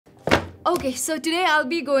Okay, so today I'll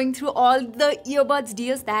be going through all the earbuds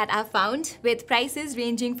deals that I've found with prices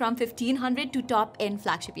ranging from 1500 to top-end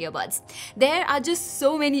flagship earbuds. There are just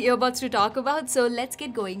so many earbuds to talk about, so let's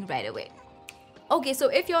get going right away. Okay, so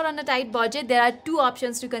if you're on a tight budget, there are two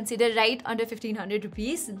options to consider right under 1500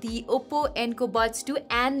 rupees, the Oppo Enco Buds 2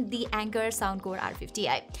 and the Anker Soundcore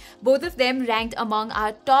R50i. Both of them ranked among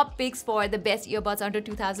our top picks for the best earbuds under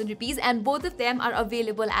 2000 rupees, and both of them are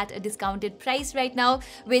available at a discounted price right now,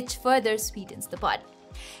 which further sweetens the pot.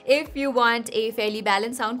 If you want a fairly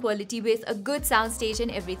balanced sound quality with a good soundstage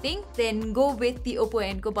and everything, then go with the Oppo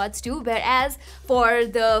Enco Buds 2, whereas for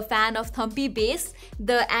the fan of thumpy bass,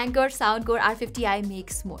 the Anker Soundcore R50i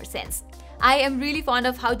makes more sense. I am really fond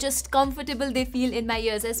of how just comfortable they feel in my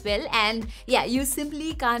ears as well, and yeah, you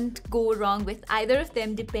simply can't go wrong with either of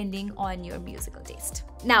them depending on your musical taste.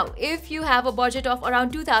 Now, if you have a budget of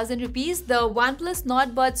around 2000 rupees, the OnePlus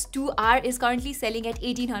Nord Buds 2R is currently selling at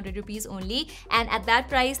 1800 rupees only, and at that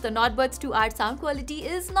price, the Nord Buds 2R sound quality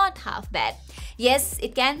is not half bad. Yes,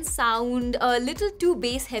 it can sound a little too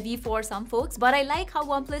bass heavy for some folks, but I like how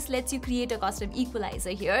OnePlus lets you create a custom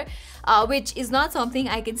equalizer here, which is not something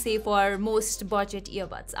I can say for most budget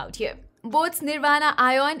earbuds out here. Both's Nirvana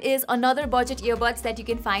Ion is another budget earbuds that you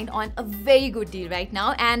can find on a very good deal right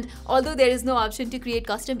now, and although there is no option to create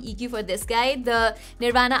custom EQ for this guy, the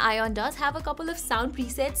Nirvana Ion does have a couple of sound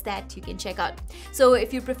presets that you can check out. So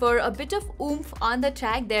if you prefer a bit of oomph on the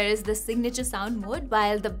track, there is the signature sound mode,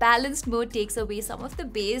 while the balanced mode takes away some of the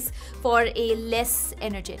bass for a less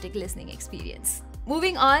energetic listening experience.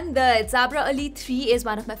 Moving on, the Zabra Elite 3 is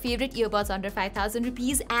one of my favorite earbuds under 5000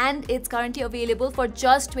 rupees, and it's currently available for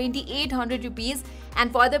just 2800 rupees,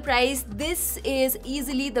 and for the price, this is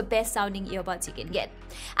easily the best sounding earbuds you can get.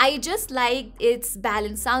 I just like its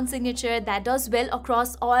balanced sound signature that does well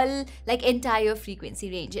across all entire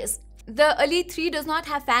frequency ranges. The Elite 3 does not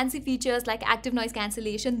have fancy features like active noise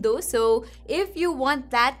cancellation though, so if you want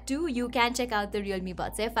that too, you can check out the Realme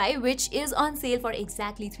Buds Air 5, which is on sale for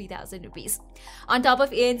exactly 3000 rupees. On top of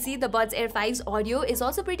ANC, the Buds Air 5's audio is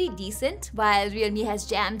also pretty decent, while Realme has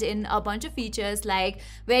jammed in a bunch of features like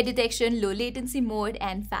wear detection, low latency mode,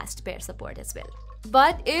 and fast pair support as well.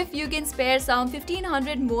 But if you can spare some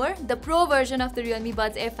 1500 more, the Pro version of the Realme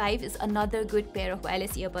Buds Air 5 is another good pair of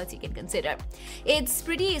wireless earbuds you can consider. It's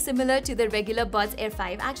pretty similar to the regular Buds Air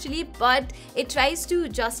 5 actually, but it tries to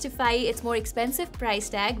justify its more expensive price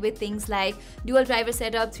tag with things like dual driver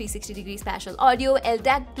setup, 360-degree spatial audio,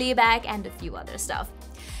 LDAC playback, and a few other stuff.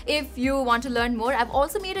 If you want to learn more, I've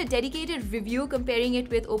also made a dedicated review comparing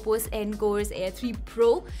it with Oppo's Enco's Air 3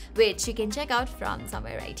 Pro, which you can check out from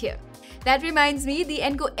somewhere right here. That reminds me, the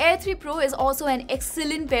Enco Air 3 Pro is also an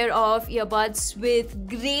excellent pair of earbuds with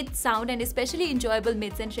great sound and especially enjoyable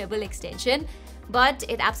mids and treble extension. But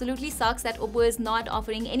it absolutely sucks that Oppo is not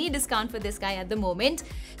offering any discount for this guy at the moment.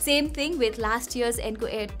 Same thing with last year's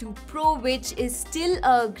Enco Air 2 Pro, which is still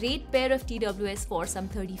a great pair of TWS for some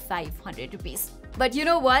 3500 rupees. But you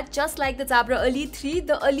know what? Just like the Zabra Elite 3,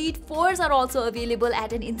 the Elite 4s are also available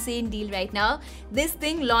at an insane deal right now. This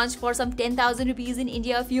thing launched for some 10,000 rupees in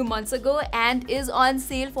India a few months ago and is on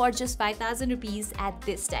sale for just 5,000 rupees at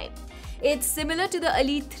this time. It's similar to the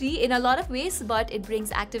Elite 3 in a lot of ways, but it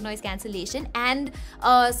brings active noise cancellation and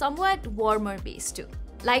a somewhat warmer bass too.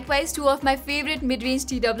 Likewise, two of my favorite mid-range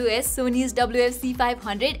TWS, Sony's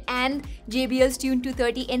WF-C500 and JBL's Tune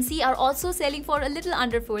 230NC, are also selling for a little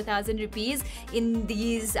under 4,000 rupees in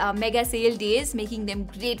these mega sale days, making them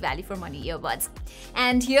great value for money earbuds.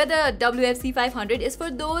 And here the WF-C500 is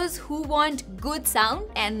for those who want good sound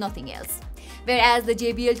and nothing else, whereas the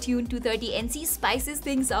JBL Tune 230NC spices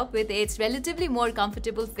things up with its relatively more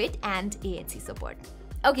comfortable fit and ANC support.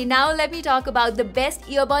 Okay, now let me talk about the best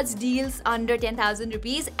earbuds deals under 10,000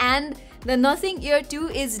 rupees, and the Nothing Ear 2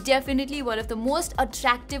 is definitely one of the most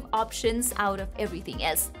attractive options out of everything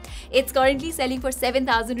else. It's currently selling for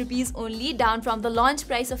 7,000 rupees only, down from the launch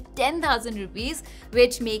price of 10,000 rupees,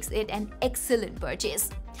 which makes it an excellent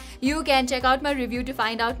purchase. You can check out my review to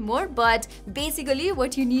find out more, but basically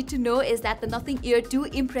what you need to know is that the Nothing Ear 2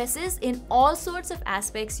 impresses in all sorts of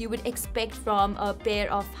aspects you would expect from a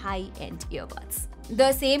pair of high-end earbuds.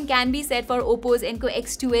 The same can be said for Oppo's Enco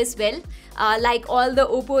X2 as well. Like all the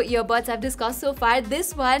Oppo earbuds I've discussed so far,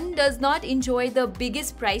 this one does not enjoy the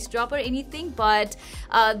biggest price drop or anything, but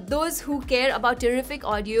those who care about terrific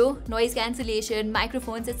audio, noise cancellation,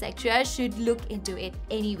 microphones, etc. should look into it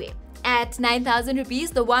anyway. At 9,000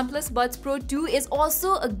 rupees, the OnePlus Buds Pro 2 is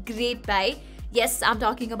also a great buy. Yes, I'm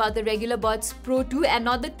talking about the regular Buds Pro 2 and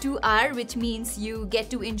not the 2R, which means you get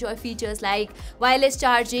to enjoy features like wireless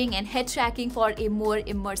charging and head tracking for a more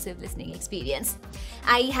immersive listening experience.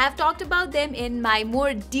 I have talked about them in my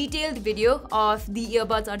more detailed video of the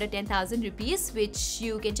earbuds under 10,000 rupees, which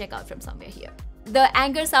you can check out from somewhere here. The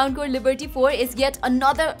Anker Soundcore Liberty 4 is yet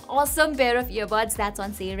another awesome pair of earbuds that's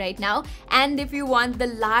on sale right now, and if you want the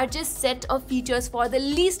largest set of features for the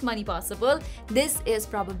least money possible, this is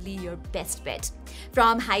probably your best bet.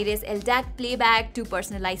 From high-res LDAC playback to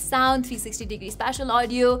personalized sound, 360-degree spatial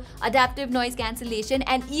audio, adaptive noise cancellation,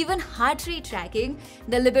 and even heart rate tracking,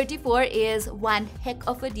 the Liberty 4 is one heck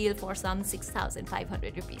of a deal for some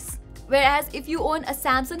 6,500 rupees. Whereas if you own a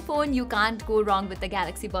Samsung phone, you can't go wrong with the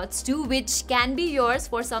Galaxy Buds 2, which can be yours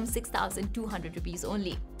for some 6,200 rupees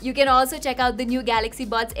only. You can also check out the new Galaxy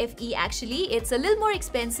Buds FE actually. It's a little more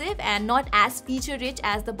expensive and not as feature-rich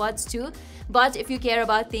as the Buds 2, but if you care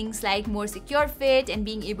about things like more secure fit and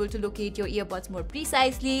being able to locate your earbuds more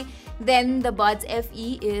precisely, then the Buds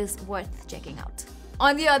FE is worth checking out.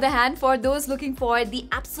 On the other hand, for those looking for the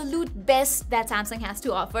absolute best that Samsung has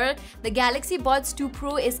to offer, the Galaxy Buds 2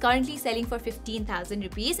 Pro is currently selling for 15,000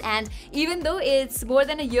 rupees, and even though it's more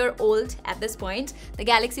than a year old at this point, the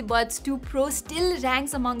Galaxy Buds 2 Pro still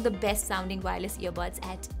ranks among the best sounding wireless earbuds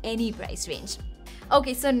at any price range.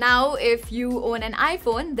 Okay, so now if you own an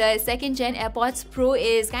iPhone, the 2nd Gen AirPods Pro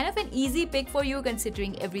is kind of an easy pick for you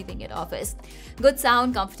considering everything it offers. Good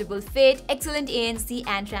sound, comfortable fit, excellent ANC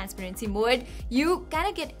and transparency mode, you kind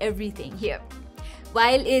of get everything here.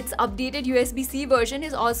 While its updated USB-C version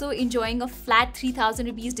is also enjoying a flat 3,000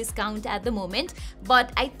 rupees discount at the moment,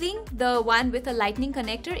 but I think the one with a lightning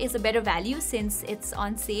connector is a better value since it's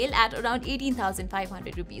on sale at around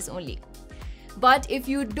 18,500 rupees only. But if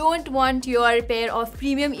you don't want your pair of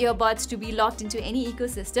premium earbuds to be locked into any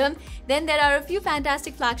ecosystem, then there are a few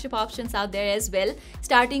fantastic flagship options out there as well,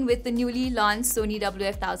 starting with the newly launched Sony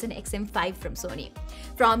WF-1000 XM5 from Sony.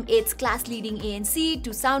 From its class-leading ANC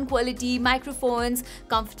to sound quality, microphones,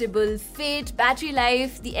 comfortable fit, battery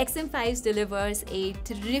life, the XM5 delivers a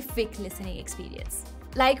terrific listening experience.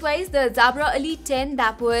 Likewise, the Zabra Elite 10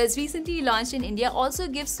 that was recently launched in India also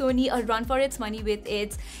gives Sony a run for its money with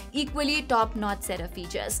its equally top-notch set of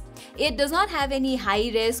features. It does not have any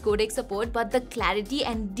high-res codec support, but the clarity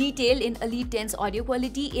and detail in Elite 10's audio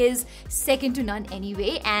quality is second to none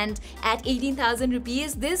anyway, and at 18,000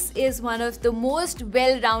 rupees, this is one of the most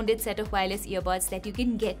well-rounded set of wireless earbuds that you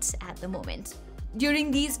can get at the moment.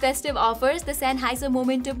 During these festive offers, the Sennheiser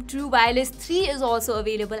Momentum True Wireless 3 is also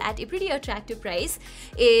available at a pretty attractive price.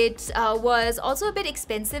 It was also a bit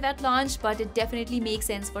expensive at launch, but it definitely makes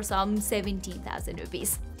sense for some 17,000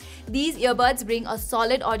 rupees. These earbuds bring a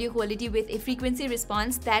solid audio quality with a frequency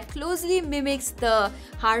response that closely mimics the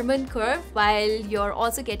Harman curve, while you're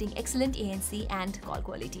also getting excellent ANC and call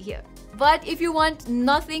quality here. But if you want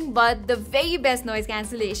nothing but the very best noise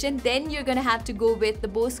cancellation, then you're gonna have to go with the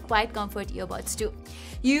Bose Quiet Comfort earbuds too.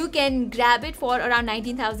 You can grab it for around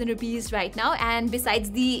 19,000 rupees right now, and besides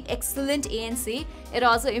the excellent ANC, it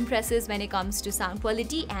also impresses when it comes to sound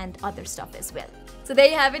quality and other stuff as well. So there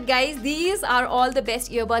you have it, guys. These are all the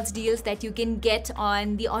best earbuds deals that you can get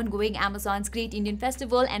on the ongoing Amazon's Great Indian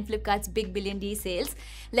Festival and Flipkart's Big Billion Day sales.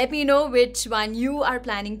 Let me know which one you are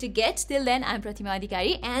planning to get. Till then, I'm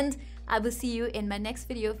Pratima, and I will see you in my next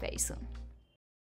video very soon.